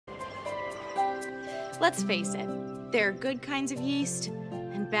Let's face it, there are good kinds of yeast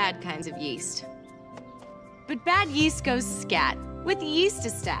and bad kinds of yeast. But bad yeast goes scat with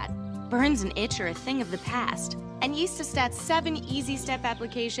Yeastastat. Burns an itch or a thing of the past. And Yeastastat's 7 easy step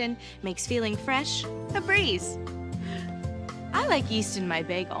application makes feeling fresh a breeze. I like yeast in my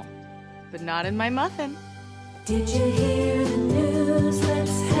bagel, but not in my muffin. Did you hear the news?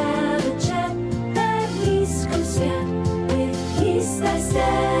 Let's have a chat. Bad yeast goes scat with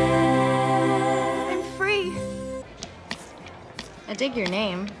Yeastastat. I'm free. I dig your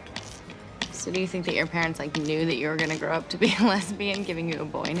name. So do you think that your parents knew that you were gonna grow up to be a lesbian, giving you a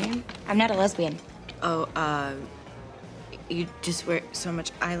boy name? I'm not a lesbian. Oh, you just wear so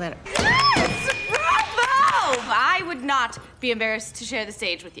much eyeliner. Yes! Bravo! I would not be embarrassed to share the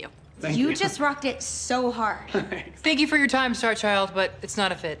stage with you. Thank you. Just rocked it so hard. Thank you for your time, Star Child, but it's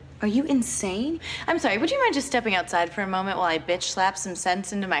not a fit. Are you insane? I'm sorry, would you mind just stepping outside for a moment while I bitch slap some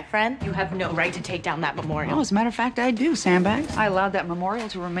sense into my friend? You have no right to take down that memorial. Oh, as a matter of fact, I do, sandbags. I allowed that memorial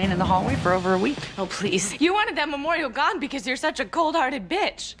to remain in the hallway for over a week. Oh, please. You wanted that memorial gone because you're such a cold-hearted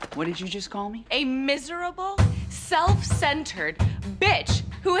bitch. What did you just call me? A miserable, self-centered bitch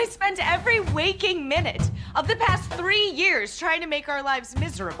who has spent every waking minute of the past 3 years trying to make our lives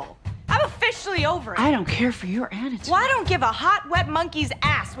miserable. I'm officially over it. I don't care for your attitude. Well, I don't give a hot, wet monkey's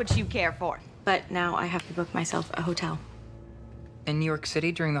ass what you care for. But now I have to book myself a hotel. In New York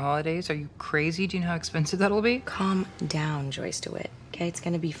City during the holidays? Are you crazy? Do you know how expensive that'll be? Calm down, Joyce DeWitt. Okay, it's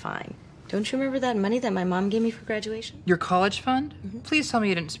gonna be fine. Don't you remember that money that my mom gave me for graduation? Your college fund? Please tell me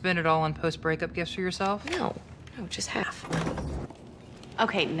you didn't spend it all on post-breakup gifts for yourself. No, just half.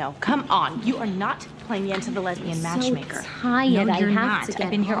 Okay, no, come on. You are not playing me into the lesbian matchmaker. Tired. No, you're I have not. to get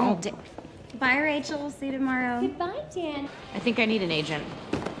I've been here all home. day. Bye, Rachel. See you tomorrow. Goodbye, Dan. I think I need an agent.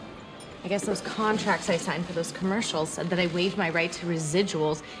 I guess those contracts I signed for those commercials said that I waived my right to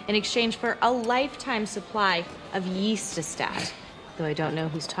residuals in exchange for a lifetime supply of Yeastastat. Though I don't know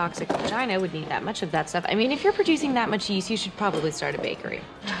whose toxic vagina would need that much of that stuff. I mean, if you're producing that much yeast, you should probably start a bakery.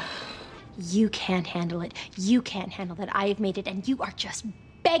 You can't handle it. You can't handle that I have made it, and you are just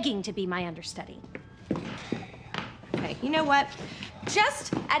begging to be my understudy. Okay, you know what?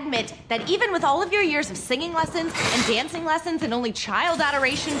 Just admit that even with all of your years of singing lessons and dancing lessons and only child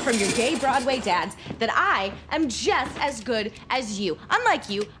adoration from your gay Broadway dads, that I am just as good as you. Unlike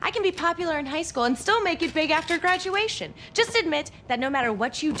you, I can be popular in high school and still make it big after graduation. Just admit that no matter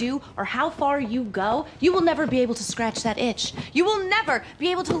what you do or how far you go, you will never be able to scratch that itch. You will never be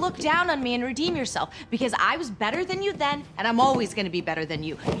able to look down on me and redeem yourself because I was better than you then and I'm always gonna be better than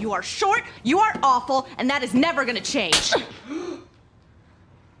you. You are short, you are awful, and that is never gonna change.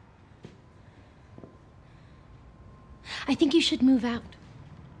 I think you should move out.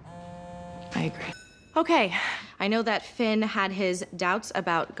 I agree. Okay, I know that Finn had his doubts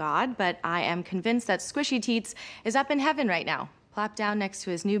about God, but I am convinced that Squishy Teats is up in heaven right now, plopped down next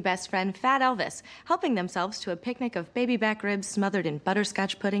to his new best friend, Fat Elvis, helping themselves to a picnic of baby back ribs smothered in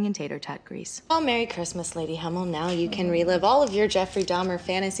butterscotch pudding and tater tot grease. Well, Merry Christmas, Lady Hummel. Now you can relive all of your Jeffrey Dahmer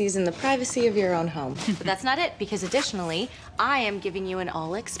fantasies in the privacy of your own home. But that's not it, because additionally, I am giving you an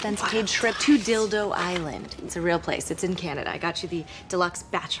all-expense-paid trip to Dildo Island. It's a real place. It's in Canada. I got you the deluxe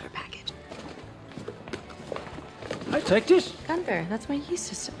bachelor package. I take this. Gunver, that's my yeast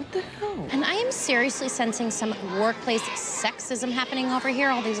system. What the hell? And I am seriously sensing some workplace sexism happening over here.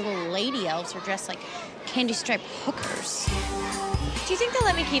 All these little lady elves are dressed like candy-striped hookers. Do you think they'll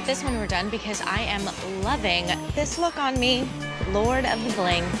let me keep this when we're done? Because I am loving this look on me. Lord of the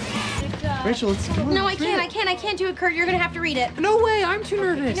bling. Rachel, it's No, I can't do it, Kurt. You're gonna have to read it. No way, I'm too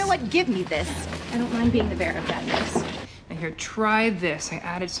nervous. You know what? Give me this. I don't mind being the bearer of bad news. Now here, try this. I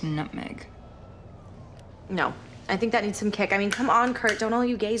added some nutmeg. No. I think that needs some kick. I mean, come on, Kurt. Don't all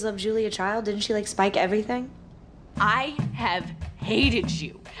you gays love Julia Child? Didn't she, spike everything? I have hated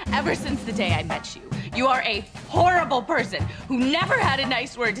you ever since the day I met you. You are a horrible person who never had a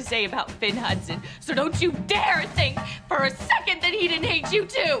nice word to say about Finn Hudson. So don't you dare think for a second that he didn't hate you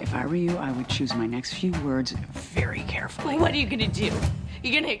too. If I were you, I would choose my next few words very carefully. What are you gonna do?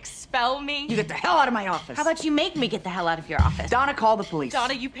 You gonna expel me? You get the hell out of my office. How about you make me get the hell out of your office? Donna, call the police.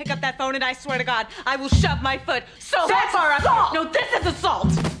 Donna, you pick up that phone and I swear to God, I will shove my foot so far up. No, this is assault.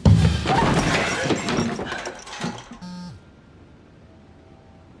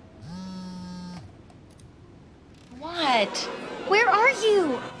 What? Where are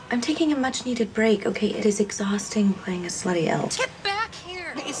you? I'm taking a much-needed break, okay? It is exhausting playing a slutty elf. Get back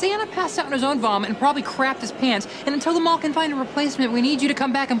here! Santa passed out in his own vomit and probably crapped his pants, and until the mall can find a replacement, we need you to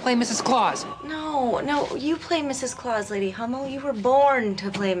come back and play Mrs. Claus. No, you play Mrs. Claus, Lady Hummel. You were born to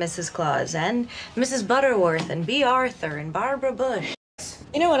play Mrs. Claus, and Mrs. Butterworth, and B. Arthur, and Barbara Bush.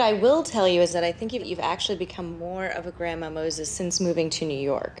 You know what I will tell you is that I think you've actually become more of a Grandma Moses since moving to New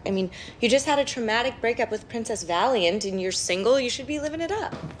York. I mean, you just had a traumatic breakup with Princess Valiant and you're single, you should be living it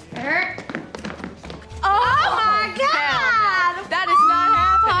up. Oh my God! That is not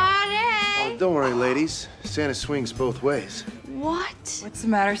happening. Oh, don't worry, ladies. Santa swings both ways. What? What's the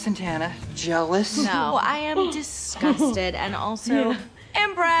matter, Santana? Jealous? No, I am disgusted and also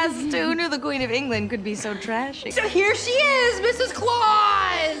impressed. Who knew the Queen of England could be so trashy? So here she is, Mrs.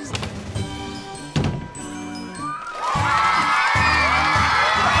 Claus!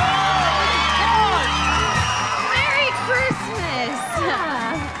 Merry Christmas!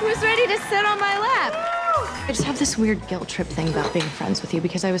 Who's ready to sit on my lap? I just have this weird guilt trip thing about being friends with you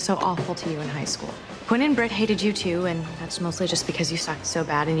because I was so awful to you in high school. Quinn and Britt hated you too, and that's mostly just because you sucked so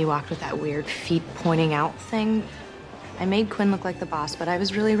bad and you walked with that weird feet pointing out thing. I made Quinn look like the boss, but I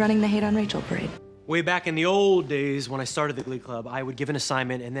was really running the hate on Rachel parade. Way back in the old days when I started the Glee Club, I would give an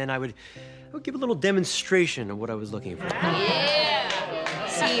assignment and then I would give a little demonstration of what I was looking for. Yeah!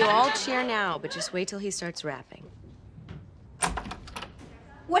 See, you all cheer now, but just wait till he starts rapping.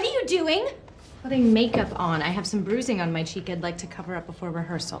 What are you doing? Putting makeup on. I have some bruising on my cheek I'd like to cover up before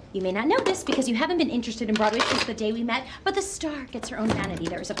rehearsal. You may not know this because you haven't been interested in Broadway since the day we met, but the star gets her own vanity.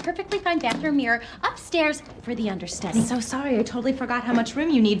 There is a perfectly fine bathroom mirror upstairs for the understudy. I'm so sorry. I totally forgot how much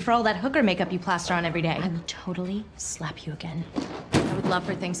room you need for all that hooker makeup you plaster on every day. I will totally slap you again. I would love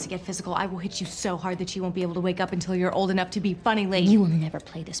for things to get physical. I will hit you so hard that you won't be able to wake up until you're old enough to be funny lady. You will never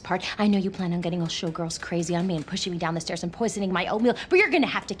play this part. I know you plan on getting all showgirls crazy on me and pushing me down the stairs and poisoning my oatmeal, but you're gonna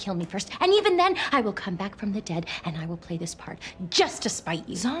have to kill me first. And even then, I will come back from the dead and I will play this part just to spite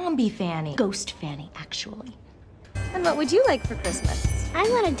you. Zombie Fanny. Ghost Fanny, actually. And what would you like for Christmas? I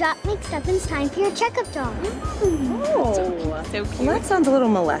want a dot mixed up in time for your checkup doll. Oh, so cute. Well, that sounds a little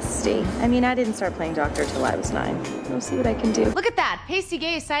molesty. I mean, I didn't start playing doctor till I was 9. We'll see what I can do. Look at that. Pasty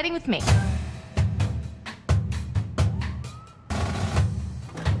Gay is siding with me.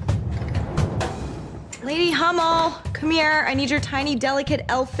 Lady Hummel, come here. I need your tiny, delicate,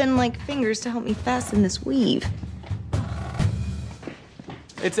 elfin-like fingers to help me fasten this weave.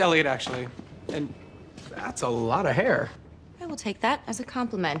 It's Elliot, actually. And that's a lot of hair. I will take that as a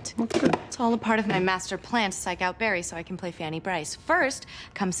compliment. It's all a part of my master plan to psych out Barry so I can play Fanny Bryce. First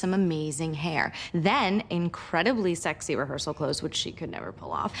comes some amazing hair. Then incredibly sexy rehearsal clothes, which she could never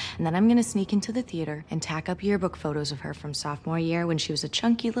pull off. And then I'm gonna sneak into the theater and tack up yearbook photos of her from sophomore year when she was a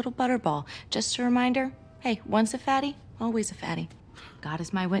chunky little butterball. Just a reminder, hey, once a fatty, always a fatty. God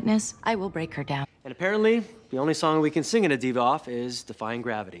is my witness, I will break her down. And apparently, the only song we can sing in a diva off is Defying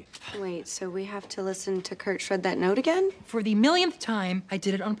Gravity. Wait, so we have to listen to Kurt shred that note again? For the millionth time, I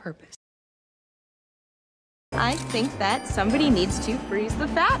did it on purpose. I think that somebody needs to freeze the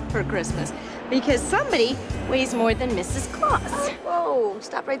fat for Christmas because somebody weighs more than Mrs. Claus. Whoa,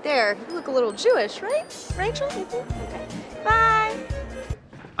 stop right there. You look a little Jewish, right? Rachel, you think? Okay. Bye.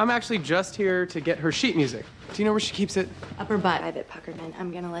 I'm actually just here to get her sheet music. Do you know where she keeps it? Upper butt. Private Puckerman.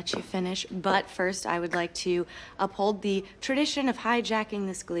 I'm gonna let you finish, but first I would like to uphold the tradition of hijacking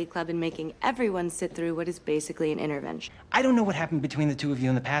this Glee Club and making everyone sit through what is basically an intervention. I don't know what happened between the two of you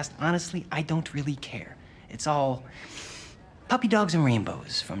in the past. Honestly, I don't really care. It's all puppy dogs and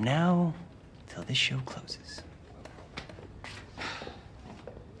rainbows from now till this show closes.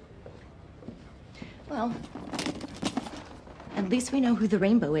 Well, at least we know who the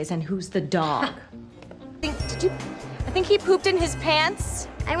rainbow is and who's the dog. I think he pooped in his pants.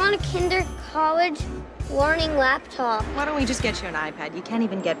 I want a kinder college learning laptop. Why don't we just get you an iPad? You can't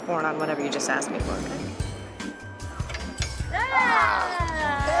even get porn on whatever you just asked me for, okay?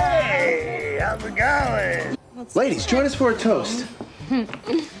 Hey, how's it going? Ladies, join us for a toast.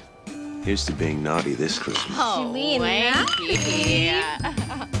 Here's to being naughty this Christmas. Oh,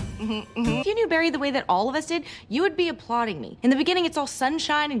 If you knew Barry the way that all of us did, you would be applauding me. In the beginning, it's all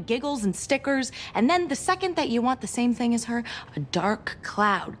sunshine and giggles and stickers, and then the second that you want the same thing as her, a dark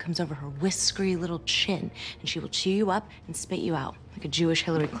cloud comes over her whiskery little chin, and she will chew you up and spit you out, like a Jewish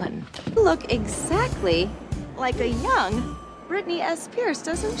Hillary Clinton. You look exactly like a young Brittany S. Pierce,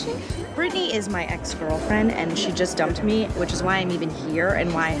 doesn't she? Brittany is my ex-girlfriend, and she just dumped me, which is why I'm even here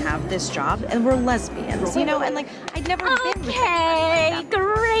and why I have this job, and we're lesbians, you know? And, like, I'd never been with anybody like that.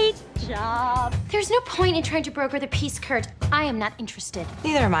 Great job. There's no point in trying to broker the peace, Kurt. I am not interested.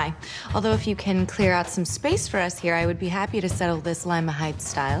 Neither am I. Although if you can clear out some space for us here, I would be happy to settle this Lima Heights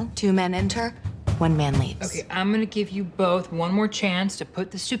style. 2 men enter, 1 man leaves. Okay, I'm gonna give you both one more chance to put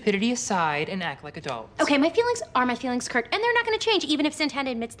the stupidity aside and act like adults. Okay, my feelings are my feelings, Kurt, and they're not gonna change even if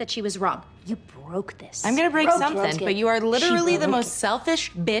Santana admits that she was wrong. You broke this. I'm gonna break something, but you are literally the broke most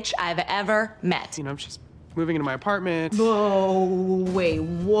selfish bitch I've ever met. You know, she's moving into my apartment. Whoa, wait,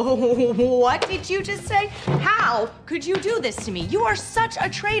 whoa, what did you just say? How could you do this to me? You are such a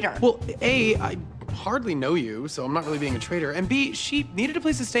traitor. Well, A, I hardly know you, so I'm not really being a traitor. And B, she needed a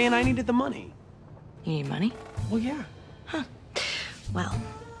place to stay and I needed the money. You need money? Well, yeah. Huh. Well,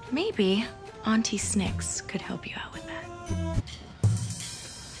 maybe Auntie Snicks could help you out with that.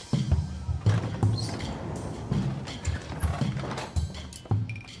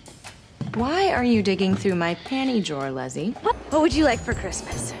 Why are you digging through my panty drawer, Leslie? What would you like for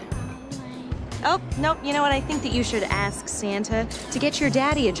Christmas? Oh, nope, you know what? I think that you should ask Santa to get your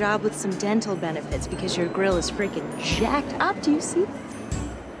daddy a job with some dental benefits because your grill is freaking jacked up. Do you see?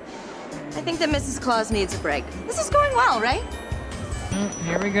 I think that Mrs. Claus needs a break. This is going well, right?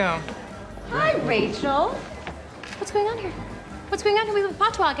 Here we go. Hi, Rachel. What's going on here? What's going on here? We have a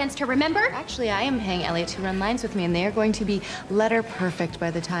fatwa against her, remember? Actually, I am paying Elliot to run lines with me, and they are going to be letter perfect by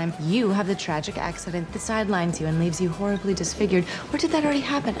the time you have the tragic accident that sidelines you and leaves you horribly disfigured. Or did that already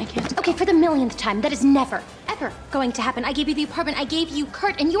happen? I can't. Okay, for the millionth time, that is never, ever going to happen. I gave you the apartment, I gave you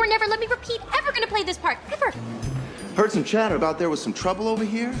Kurt, and you were never, let me repeat, ever gonna play this part, ever. Heard some chatter about there was some trouble over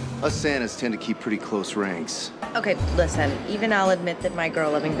here. Us Santas tend to keep pretty close ranks. Okay, listen, even I'll admit that my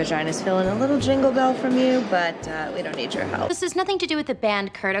girl-loving vagina's feeling a little jingle bell from you, but we don't need your help. This has nothing to do with the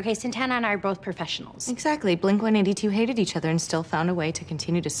band, Kurt, okay? Santana and I are both professionals. Exactly. Blink-182 hated each other and still found a way to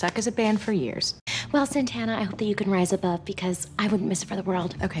continue to suck as a band for years. Well, Santana, I hope that you can rise above because I wouldn't miss it for the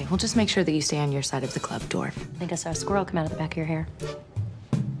world. Okay, well, just make sure that you stay on your side of the club, dwarf. I think I saw a squirrel come out of the back of your hair.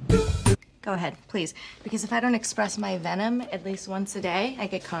 Go ahead, please. Because if I don't express my venom at least once a day, I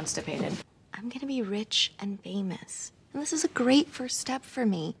get constipated. I'm gonna be rich and famous. And this is a great first step for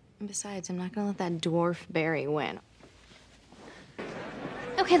me. And besides, I'm not gonna let that dwarf Barry win.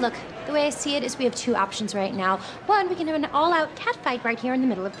 Okay, look, the way I see it is we have two options right now. One, we can have an all-out catfight right here in the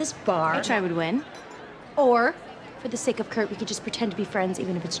middle of this bar. Which I would win. Or, for the sake of Kurt, we could just pretend to be friends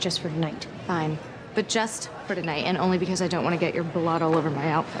even if it's just for tonight. Fine. But just for tonight, and only because I don't want to get your blood all over my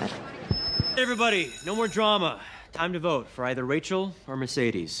outfit. Everybody, no more drama. Time to vote for either Rachel or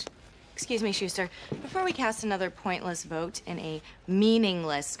Mercedes. Excuse me, Schuster. Before we cast another pointless vote in a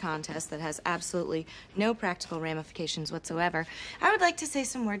meaningless contest that has absolutely no practical ramifications whatsoever, I would like to say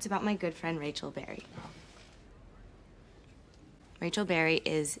some words about my good friend Rachel Berry. Rachel Berry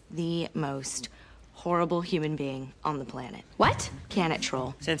is the most horrible human being on the planet. What? Can it,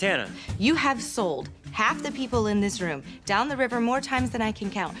 troll? Santana. You have sold half the people in this room down the river more times than I can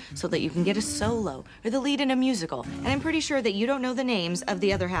count so that you can get a solo or the lead in a musical. And I'm pretty sure that you don't know the names of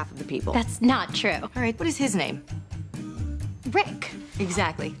the other half of the people. That's not true. All right, what is his name? Rick.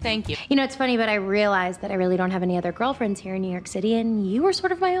 Exactly, thank you. You know, it's funny, but I realized that I really don't have any other girlfriends here in New York City, and you were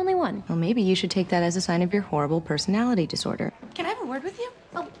sort of my only one. Well, maybe you should take that as a sign of your horrible personality disorder. Can I have a word with you?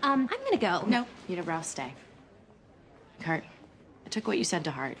 Oh, I'm gonna go. No, Unibrow, stay. Kurt, I took what you said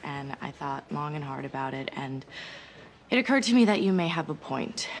to heart, and I thought long and hard about it, and it occurred to me that you may have a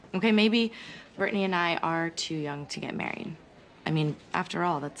point. Okay, maybe Brittany and I are too young to get married. I mean, after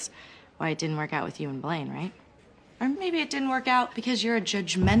all, that's why it didn't work out with you and Blaine, right? Or maybe it didn't work out because you're a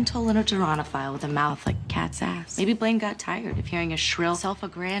judgmental little geronophile with a mouth like cat's ass. Maybe Blaine got tired of hearing a shrill,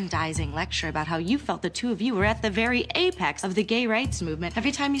 self-aggrandizing lecture about how you felt the two of you were at the very apex of the gay rights movement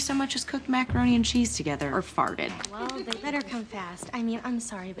every time you so much as cooked macaroni and cheese together or farted. Well, they better come fast. I mean, I'm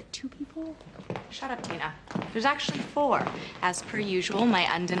sorry, but two people? Shut up, Tina. There's actually 4. As per usual, my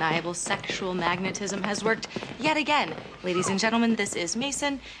undeniable sexual magnetism has worked yet again. Ladies and gentlemen, this is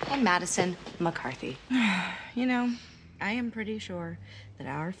Mason and Madison McCarthy. You know, I am pretty sure that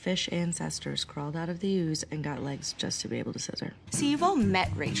our fish ancestors crawled out of the ooze and got legs just to be able to scissor. See, you've all met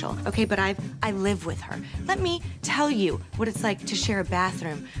Rachel, okay, but I live with her. Let me tell you what it's like to share a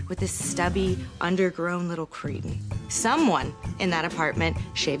bathroom with this stubby, undergrown little cretin. Someone in that apartment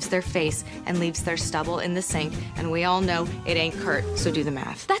shaves their face and leaves their stubble in the sink, and we all know it ain't Kurt, so do the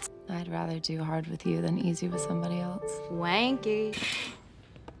math. That's... I'd rather do hard with you than easy with somebody else. Wanky.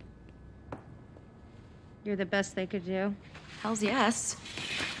 You're the best they could do. Hells yes.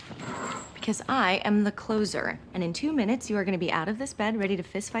 Because I am the closer. And in 2 minutes, you are going to be out of this bed, ready to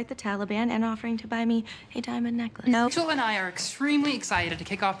fistfight the Taliban and offering to buy me a diamond necklace. No. Rachel and I are extremely excited to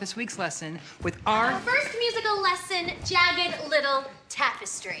kick off this week's lesson with our first musical lesson, Jagged Little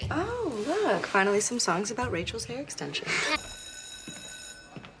Tapestry. Oh, look. Finally some songs about Rachel's hair extension.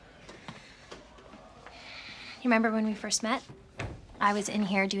 You remember when we first met? I was in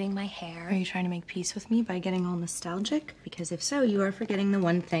here doing my Are hair. you trying to make peace with me by getting all nostalgic? Because if so, you are forgetting the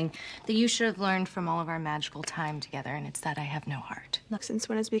one thing that you should have learned from all of our magical time together, and it's that I have no heart. Since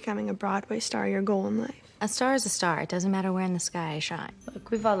when is becoming a Broadway star your goal in life? A star is a star. It doesn't matter where in the sky I shine.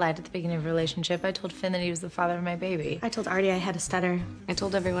 Look, we've all lied at the beginning of a relationship. I told Finn that he was the father of my baby. I told Artie I had a stutter. I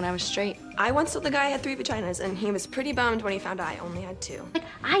told everyone I was straight. I once told the guy I had 3 vaginas, and he was pretty bummed when he found I only had 2.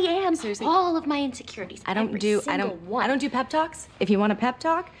 I am all of my insecurities. I don't do pep talks. If you want a pep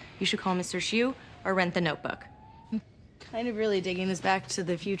talk, you should call Mr. Shue or rent The Notebook. Kind of really digging this Back to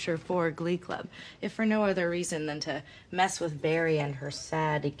the Future 4 Glee Club, if for no other reason than to mess with Barry and her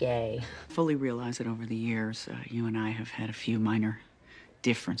sad gay. Fully realize that over the years, you and I have had a few minor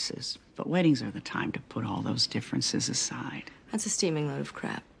differences, but weddings are the time to put all those differences aside. That's a steaming load of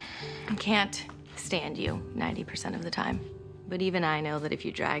crap. I can't stand you 90% of the time. But even I know that if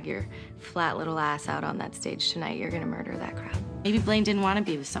you drag your flat little ass out on that stage tonight, you're gonna murder that crowd. Maybe Blaine didn't want to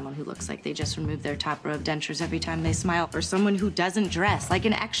be with someone who looks like they just removed their top row of dentures every time they smile, or someone who doesn't dress like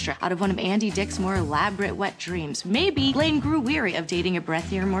an extra out of one of Andy Dick's more elaborate wet dreams. Maybe Blaine grew weary of dating a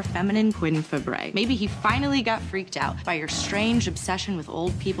breathier, more feminine Quinn Fabray. Maybe he finally got freaked out by your strange obsession with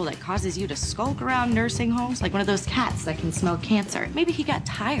old people that causes you to skulk around nursing homes like one of those cats that can smell cancer. Maybe he got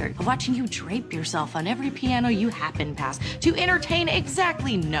tired of watching you drape yourself on every piano you happen past to entertain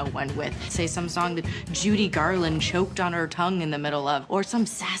exactly no one with. Say some song that Judy Garland choked on her tongue in the middle of, or some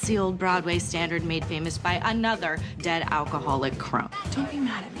sassy old Broadway standard made famous by another dead alcoholic crone. Don't be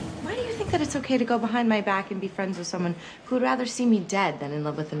mad at me. Why do you think that it's okay to go behind my back and be friends with someone who would rather see me dead than in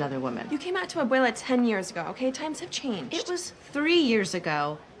love with another woman? You came out to Abuela 10 years ago, okay? Times have changed. It was 3 years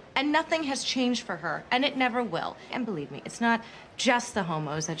ago, and nothing has changed for her, and it never will. And believe me, it's not just the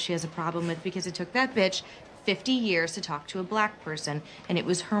homos that she has a problem with, because it took that bitch 50 years to talk to a black person, and it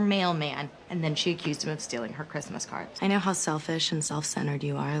was her mailman, and then she accused him of stealing her Christmas cards. I know how selfish and self-centered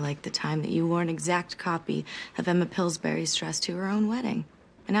you are, like the time that you wore an exact copy of Emma Pillsbury's dress to her own wedding.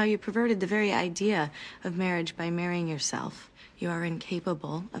 And how you perverted the very idea of marriage by marrying yourself. You are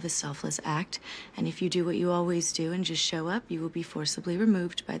incapable of a selfless act, and if you do what you always do and just show up, you will be forcibly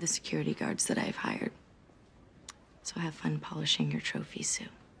removed by the security guards that I've hired. So have fun polishing your trophy, Sue.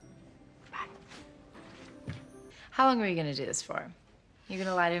 How long are you gonna do this for? You're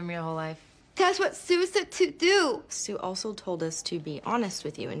gonna lie to him your whole life? That's what Sue said to do. Sue also told us to be honest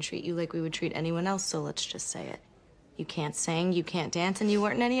with you and treat you like we would treat anyone else, so let's just say it. You can't sing, you can't dance, and you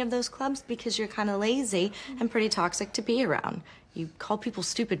weren't in any of those clubs because you're kind of lazy and pretty toxic to be around. You call people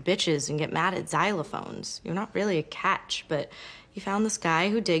stupid bitches and get mad at xylophones. You're not really a catch, but you found this guy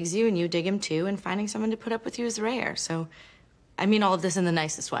who digs you and you dig him too, and finding someone to put up with you is rare, so I mean all of this in the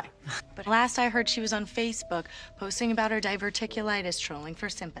nicest way. But last I heard, she was on Facebook posting about her diverticulitis, trolling for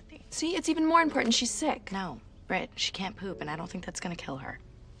sympathy. See, it's even more important. She's sick. No, Britt, she can't poop, and I don't think that's gonna kill her.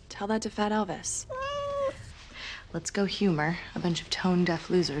 Tell that to Fat Elvis. Let's go humor a bunch of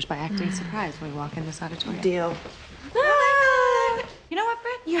tone-deaf losers by acting surprised when we walk in this auditorium. Deal. You know what,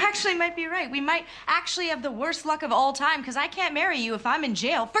 Britt? You actually might be right. We might actually have the worst luck of all time, because I can't marry you if I'm in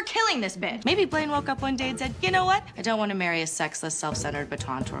jail for killing this bitch. Maybe Blaine woke up one day and said, you know what? I don't want to marry a sexless, self-centered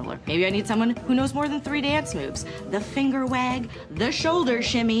baton twirler. Maybe I need someone who knows more than 3 dance moves. The finger wag, the shoulder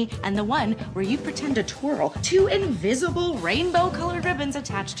shimmy, and the one where you pretend to twirl 2 invisible rainbow-colored ribbons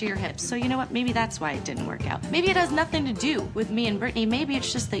attached to your hips. So you know what? Maybe that's why it didn't work out. Maybe it has nothing to do with me and Brittany. Maybe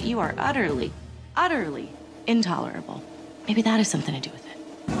it's just that you are utterly, utterly intolerable. Maybe that has something to do with it.